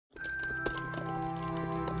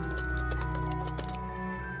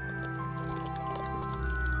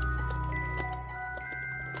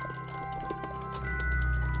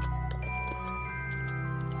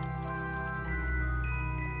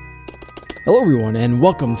Hello everyone, and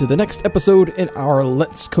welcome to the next episode in our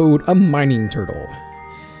Let's Code a Mining Turtle.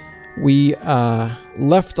 We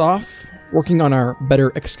left off working on our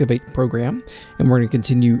betterExcavate program, and we're going to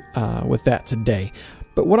continue with that today.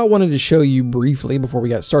 But what I wanted to show you briefly before we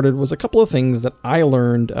got started was a couple of things that I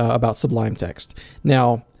learned about Sublime text.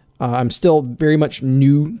 Now, I'm still very much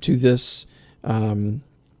new to this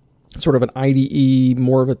sort of an IDE,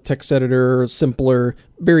 more of a text editor, simpler,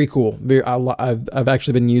 very cool. I've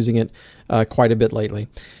actually been using it quite a bit lately.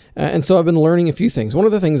 And so I've been learning a few things. One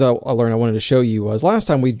of the things I learned I wanted to show you was last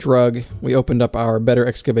time we opened up our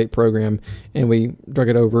betterExcavate program and we drug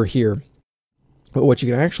it over here. But what you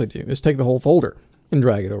can actually do is take the whole folder and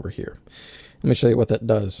drag it over here. Let me show you what that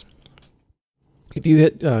does. If you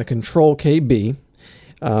hit Control KB,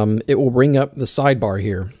 it will bring up the sidebar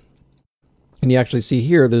here. And you actually see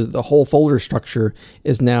here, the whole folder structure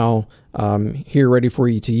is now here ready for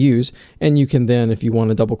you to use. And you can then, if you want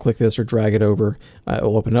to double click this or drag it over, it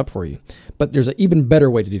will open up for you. But there's an even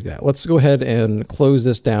better way to do that. Let's go ahead and close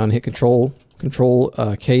this down, hit Control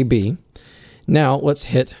KB. Now let's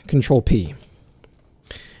hit Control P.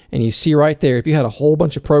 And you see right there, if you had a whole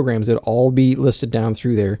bunch of programs, it would all be listed down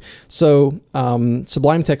through there. So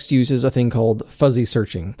Sublime Text uses a thing called fuzzy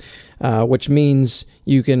searching, which means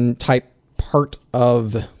you can type part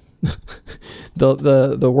of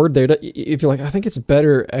the word there. If you're like, I think it's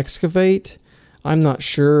betterExcavate, I'm not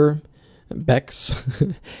sure, Bex,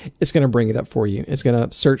 it's going to bring it up for you. It's going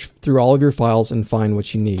to search through all of your files and find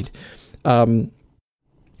what you need.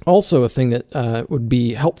 Also, a thing that would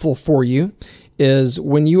be helpful for you is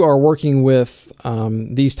when you are working with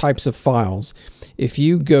these types of files, if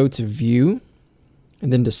you go to View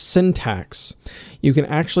and then to Syntax, you can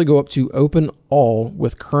actually go up to Open All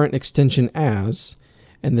with current extension as,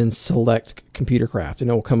 and then select Computer Craft, and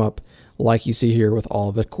it will come up like you see here with all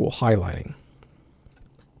of the cool highlighting.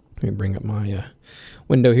 Let me bring up my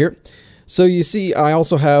window here. So you see I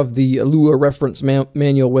also have the Lua reference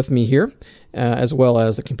manual with me here, as well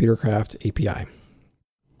as the Computer Craft API.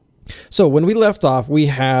 So when we left off, we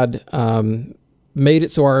had made it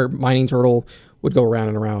so our mining turtle would go around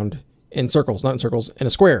and around in circles, not in circles, in a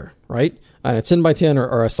square, right? And a 10 by 10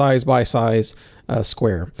 or a size by size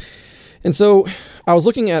square. And so I was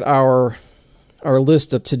looking at our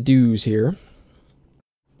list of to-dos here.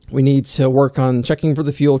 We need to work on checking for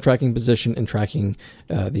the fuel, tracking position, and tracking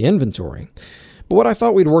the inventory. But what I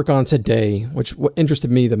thought we'd work on today, what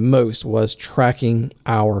interested me the most, was tracking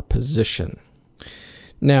our position.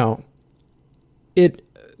 Now,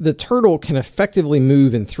 the turtle can effectively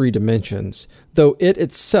move in 3 dimensions, though it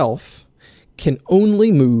itself can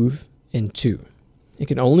only move in 2. It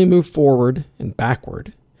can only move forward and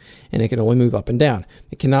backward, and it can only move up and down.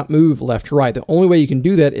 It cannot move left to right. The only way you can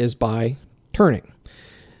do that is by turning.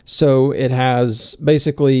 So it has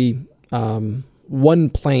basically one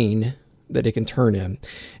plane that it can turn in.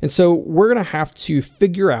 And so we're going to have to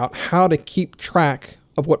figure out how to keep track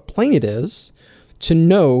of what plane it is to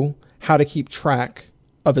know how to keep track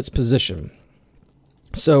of its position.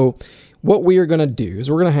 So what we are going to do is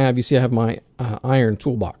we're going to have, you see I have my iron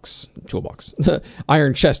toolbox,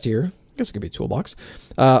 iron chest here. I guess it could be a toolbox,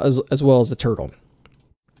 as well as the turtle.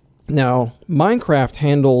 Now, Minecraft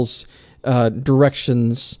handles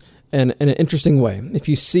directions in an interesting way. If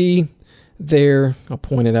you see there, I'll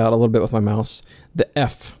point it out a little bit with my mouse, the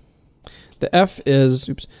F. The F is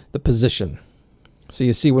the position. So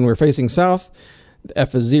you see when we're facing south, the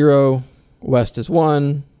F is 0, west is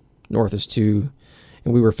 1, north is 2,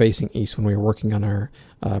 and we were facing east when we were working on our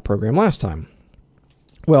program last time.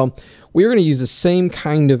 Well, we're going to use the same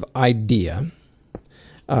kind of idea,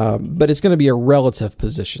 but it's going to be a relative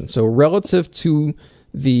position. So relative to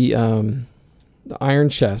the iron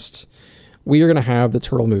chest, we are going to have the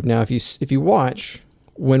turtle move. Now, if you watch,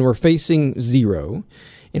 when we're facing 0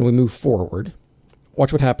 and we move forward,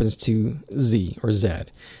 watch what happens to Z or Z.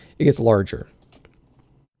 It gets larger.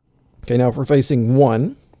 Okay, now if we're facing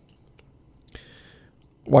 1,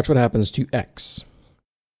 watch what happens to X.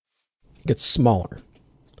 It gets smaller.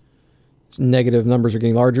 Its negative numbers are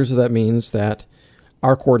getting larger, so that means that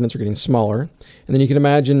our coordinates are getting smaller. And then you can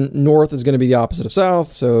imagine north is going to be the opposite of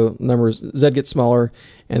south, so numbers Z gets smaller,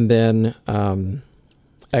 and then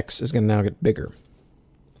X is going to now get bigger.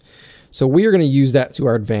 So we are going to use that to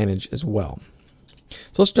our advantage as well.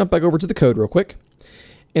 So let's jump back over to the code real quick.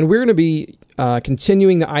 And we're going to be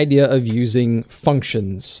continuing the idea of using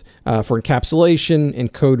functions for encapsulation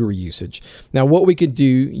and code reusage. Now, what we could do,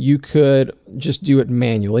 you could just do it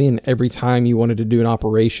manually, and every time you wanted to do an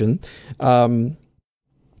operation,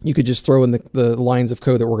 you could just throw in the lines of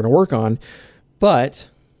code that we're going to work on. But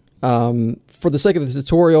for the sake of the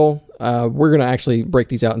tutorial, we're going to actually break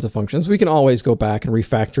these out into functions. We can always go back and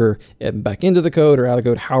refactor it back into the code or out of the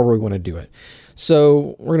code, however we want to do it.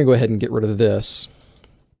 So we're going to go ahead and get rid of this.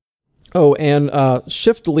 Oh, and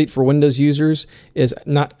Shift Delete for Windows users is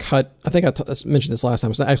not cut. I think I mentioned this last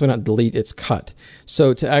time. It's actually not delete, it's cut.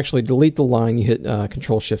 So to actually delete the line, you hit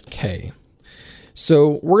Control Shift K.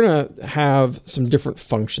 So we're going to have some different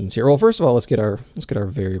functions here. Well, first of all, let's get our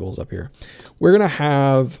variables up here. We're going to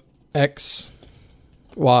have X,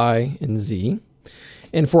 Y, and Z.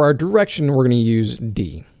 And for our direction, we're going to use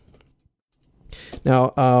D. Now,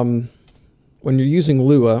 when you're using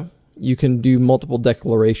Lua, you can do multiple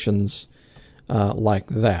declarations like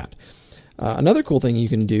that. Another cool thing you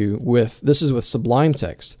can do this is with Sublime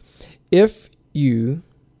text. If you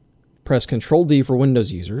press Control D for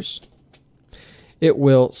Windows users, it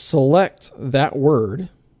will select that word,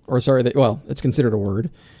 or sorry, well, it's considered a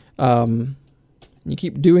word. You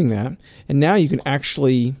keep doing that, and now you can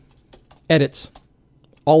actually edit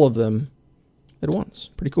all of them at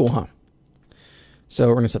once. Pretty cool, huh? So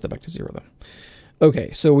we're going to set that back to 0 though.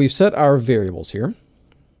 Okay, so we've set our variables here.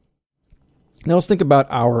 Now let's think about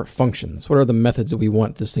our functions. What are the methods that we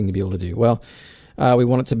want this thing to be able to do? Well, we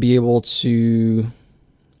want it to be able to,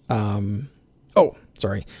 and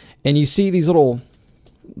you see these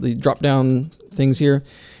the drop down things here.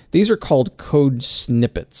 These are called code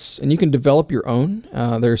snippets, and you can develop your own.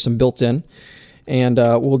 There's some built in, and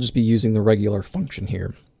we'll just be using the regular function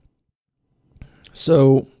here.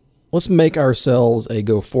 So let's make ourselves a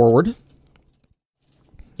go forward.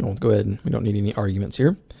 We'll go ahead and we don't need any arguments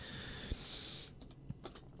here.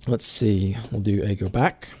 Let's see, we'll do a go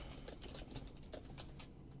back.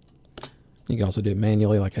 You can also do it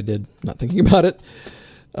manually like I did, not thinking about it.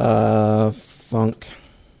 Func.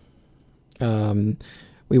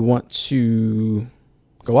 We want to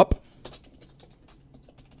go up.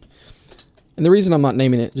 And the reason I'm not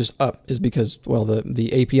naming it just up is because, well,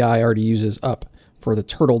 the API already uses up for the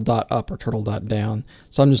turtle.up or turtle.down.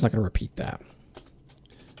 So I'm just not going to repeat that.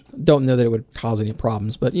 Don't know that it would cause any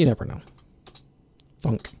problems, but you never know.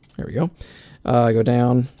 Func. There we go. Go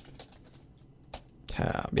down.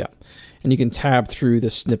 Tab. Yeah. And you can tab through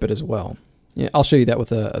this snippet as well. Yeah, I'll show you that with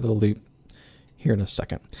the loop here in a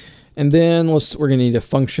second. And then we're going to need a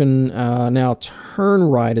function. Now turn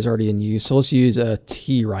right is already in use. So let's use a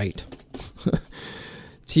T-right.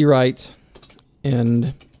 T-right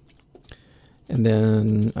and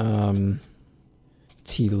then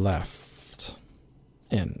T-left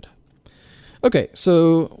end. Okay,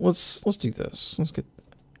 so let's do this. Let's get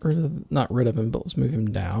rid of, not rid of him, but let's move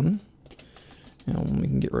him down. And we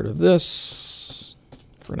can get rid of this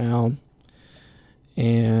for now.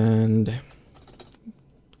 And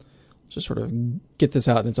just sort of get this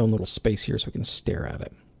out in its own little space here so we can stare at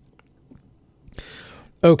it.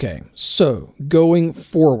 Okay, so going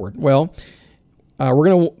forward, well, we're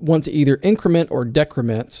going to want to either increment or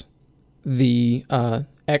decrement the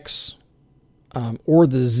X or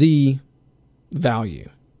the Z value,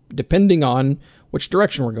 depending on which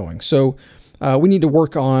direction we're going. So we need to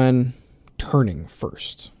work on turning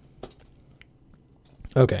first.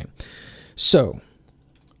 Okay, so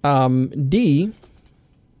D,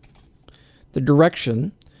 the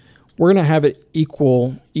direction, we're going to have it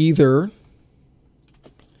equal either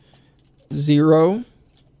 0,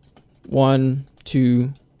 1,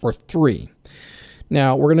 2, or 3.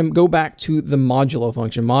 Now we're going to go back to the modulo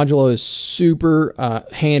function. Modulo is super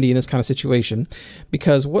handy in this kind of situation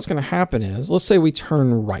because what's going to happen is, let's say we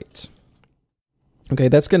turn right. Okay,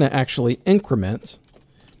 that's going to actually increment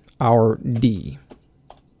our D.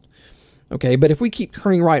 Okay, but if we keep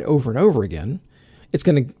turning right over and over again, it's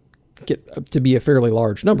going to get up to be a fairly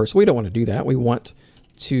large number. So we don't want to do that. We want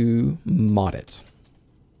to mod it.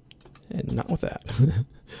 And not with that.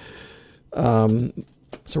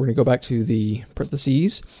 So we're going to go back to the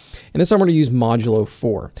parentheses. And this time we're going to use modulo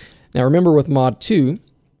 4. Now remember with mod 2,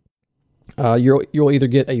 you'll either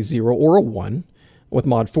get a 0 or a 1. With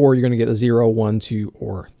mod 4, you're going to get a 0, 1, 2,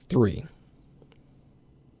 or 3.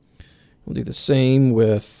 We'll do the same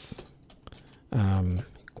with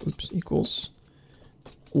equals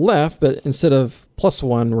left, but instead of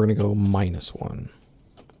 +1, we're going to go -1.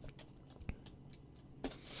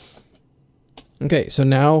 Okay, so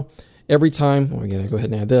now every time, we're going to go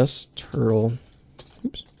ahead and add this, turtle,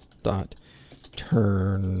 dot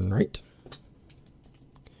turn right,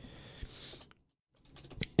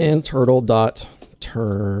 and turtle dot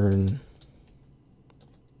turn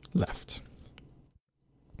left.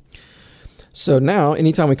 So now,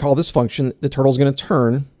 anytime we call this function, the turtle is going to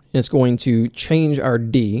turn, and it's going to change our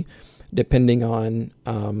D depending on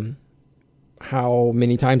how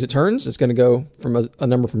many times it turns. It's going to go from a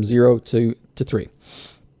number from 0 to 3.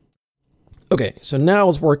 Okay, so now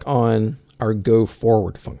let's work on our go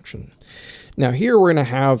forward function. Now here we're going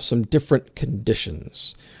to have some different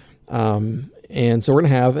conditions. And so we're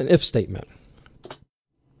going to have an if statement.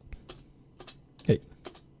 Hey.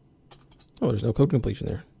 Oh, there's no code completion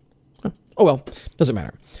there. Oh well, doesn't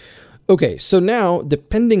matter. Okay, so now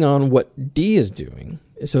depending on what D is doing,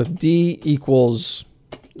 so if D equals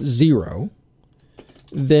 0,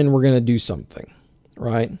 then we're going to do something,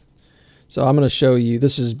 right? So I'm going to show you,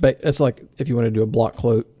 it's like if you want to do a block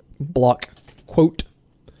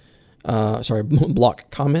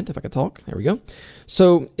comment, if I could talk. There we go.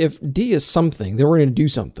 So if D is something, then we're going to do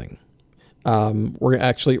something. We're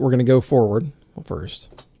going to go forward. Well, first,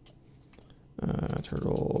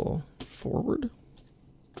 turtle forward.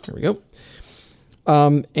 There we go.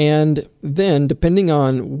 And then depending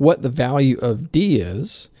on what the value of D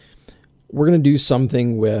is, we're going to do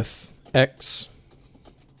something with X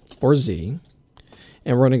or Z,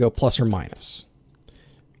 and we're going to go plus or minus.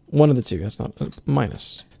 One of the two, that's not a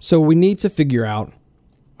minus. So we need to figure out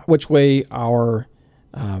which way our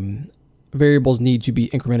variables need to be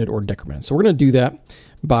incremented or decremented. So we're going to do that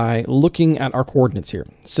by looking at our coordinates here.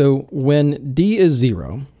 So when D is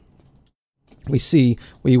 0, we see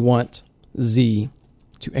we want Z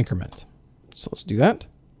to increment. So let's do that.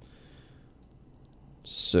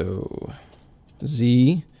 So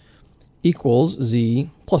Z equals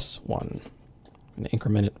Z plus 1. I'm going to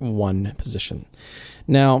increment it 1 position.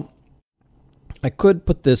 Now, I could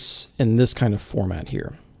put this in this kind of format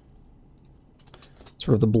here,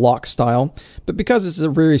 sort of the block style, but because it's a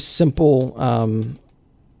very simple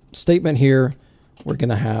statement here, we're going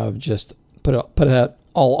to have just put it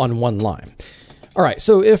all on one line. All right,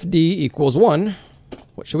 so if D equals 1,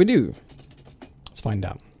 what should we do? Let's find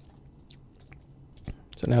out.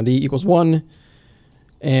 So now D equals 1,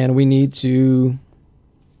 and we need to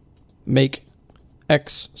make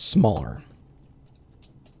X smaller.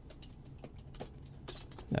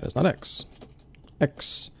 That is not X.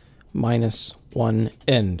 X minus 1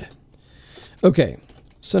 end. Okay,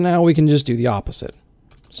 so now we can just do the opposite.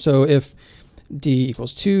 So if D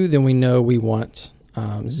equals 2, then we know we want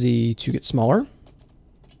Z to get smaller.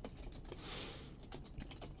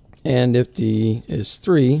 And if D is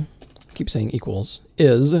 3, I keep saying equals,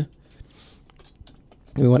 we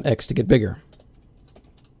want X to get bigger.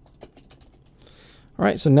 All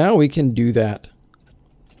right, so now we can do that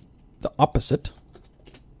the opposite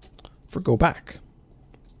for go back.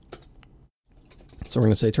 So we're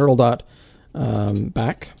going to say turtle dot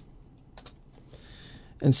back.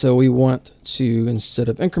 And so we want to, instead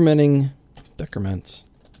of incrementing, decrement,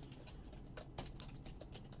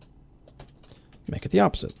 make it the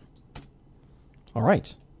opposite. All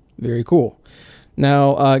right, very cool.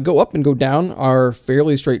 Now go up and go down are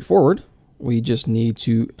fairly straightforward. We just need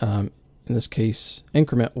to, in this case,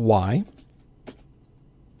 increment Y.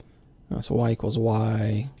 So Y equals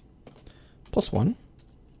Y plus 1.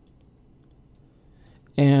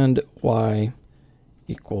 And Y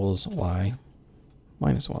equals Y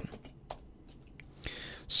minus 1.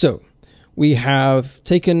 So we have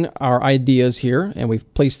taken our ideas here and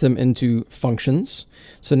we've placed them into functions.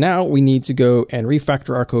 So now we need to go and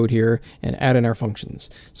refactor our code here and add in our functions.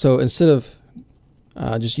 So instead of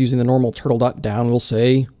just using the normal turtle dot down, we'll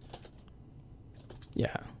say,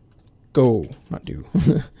 yeah, go, not do,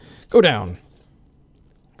 go down.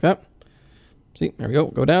 Like that. See, there we go,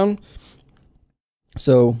 go down.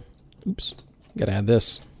 So, oops, gotta add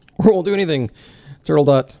this, or it won't do anything. Turtle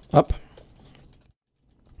dot up.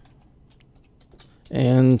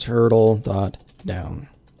 And turtle dot down.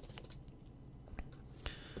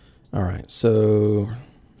 All right, so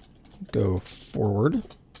go forward.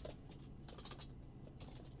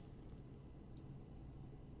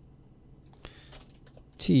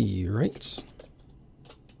 T right.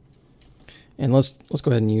 And let's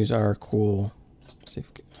go ahead and use our cool. See if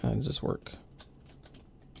does this work?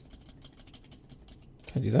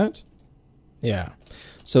 Can I do that? Yeah.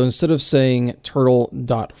 So instead of saying turtle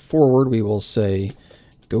dot forward, we will say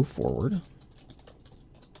go forward.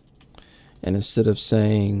 And instead of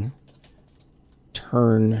saying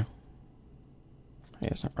turn, yeah,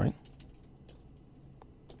 it's not right.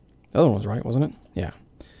 The other one was right, wasn't it? Yeah.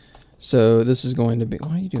 So this is going to be,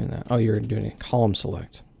 why are you doing that? Oh, you're doing a column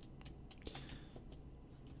select.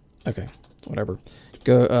 Okay, whatever.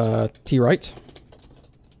 Go T right.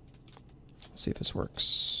 Let's see if this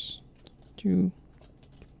works.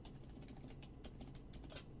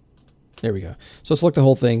 There we go. So select the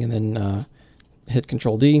whole thing and then hit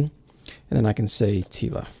Control D, and then I can say T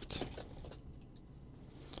left.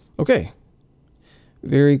 Okay,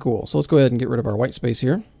 very cool. So let's go ahead and get rid of our white space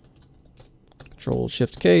here. Control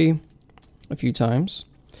Shift K a few times.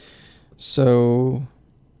 So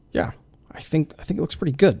yeah, I think it looks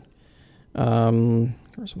pretty good. There's some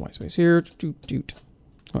white space here.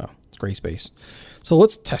 Well, it's gray space. So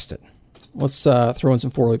let's test it. Let's throw in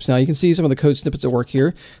some for loops. Now you can see some of the code snippets at work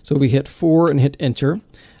here. So if we hit 4 and hit enter,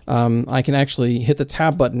 I can actually hit the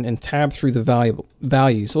tab button and tab through the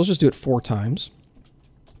value. So let's just do it 4 times.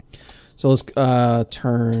 So let's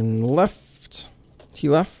turn left, T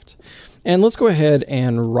left, and let's go ahead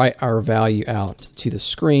and write our value out to the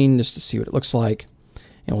screen just to see what it looks like.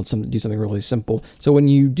 And we'll do something really simple. So when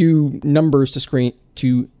you do numbers to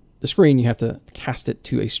the screen, you have to cast it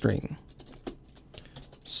to a string.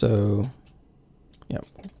 So yeah,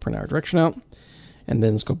 we'll print our direction out, and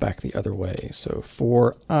then let's go back the other way. So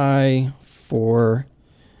for I, for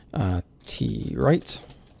T right,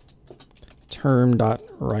 term dot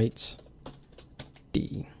right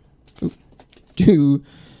D. Oop. Do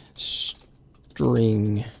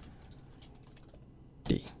string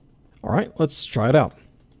D. All right, let's try it out.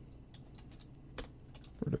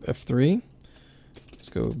 Rid of F3. Let's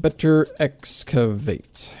go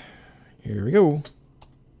betterExcavate. Here we go.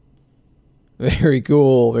 Very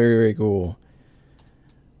cool. Very, very cool.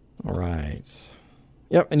 All right.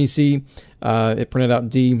 Yep, and you see it printed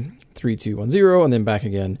out D3210 and then back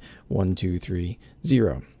again 1230.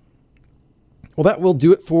 Well, that will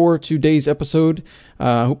do it for today's episode.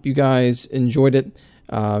 I hope you guys enjoyed it.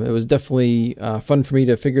 It was definitely fun for me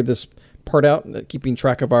to figure this part out, keeping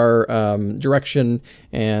track of our direction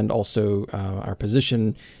and also our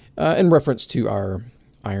position in reference to our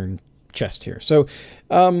iron chest here. So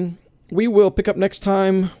we will pick up next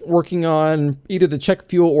time working on either the check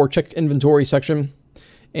fuel or check inventory section.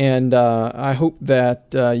 And I hope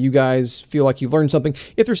that you guys feel like you've learned something.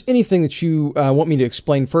 If there's anything that you want me to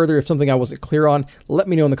explain further, if something I wasn't clear on, let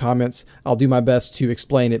me know in the comments. I'll do my best to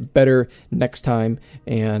explain it better next time,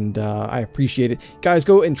 and I appreciate it. Guys,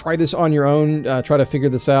 go and try this on your own. Try to figure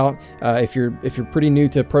this out. If you're pretty new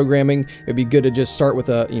to programming, it'd be good to just start with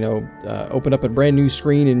open up a brand new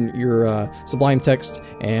screen in your Sublime text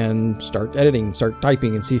and start editing, start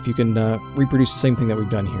typing, and see if you can reproduce the same thing that we've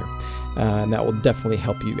done here. And that will definitely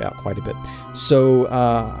help you out quite a bit. So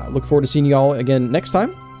I look forward to seeing you all again next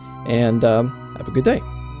time, and have a good day.